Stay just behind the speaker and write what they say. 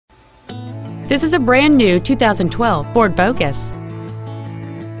This is a brand new 2012 Ford Focus.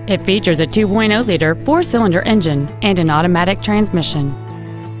 It features a 2.0-liter four-cylinder engine and an automatic transmission.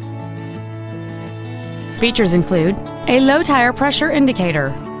 Features include a low tire pressure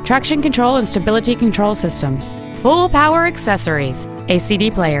indicator, traction control and stability control systems, full power accessories, a CD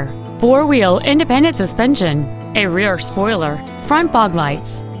player, four-wheel independent suspension, a rear spoiler, front fog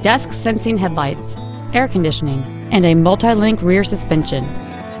lights, dusk sensing headlights, air conditioning, and a multi-link rear suspension.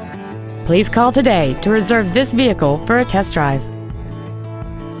 Please call today to reserve this vehicle for a test drive.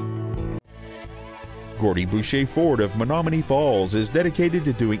 Gordie Boucher Ford of Menomonee Falls is dedicated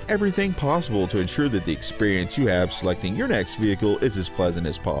to doing everything possible to ensure that the experience you have selecting your next vehicle is as pleasant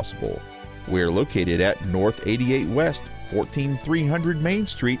as possible. We are located at North 88 West, 14300 Main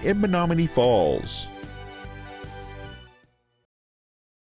Street in Menomonee Falls.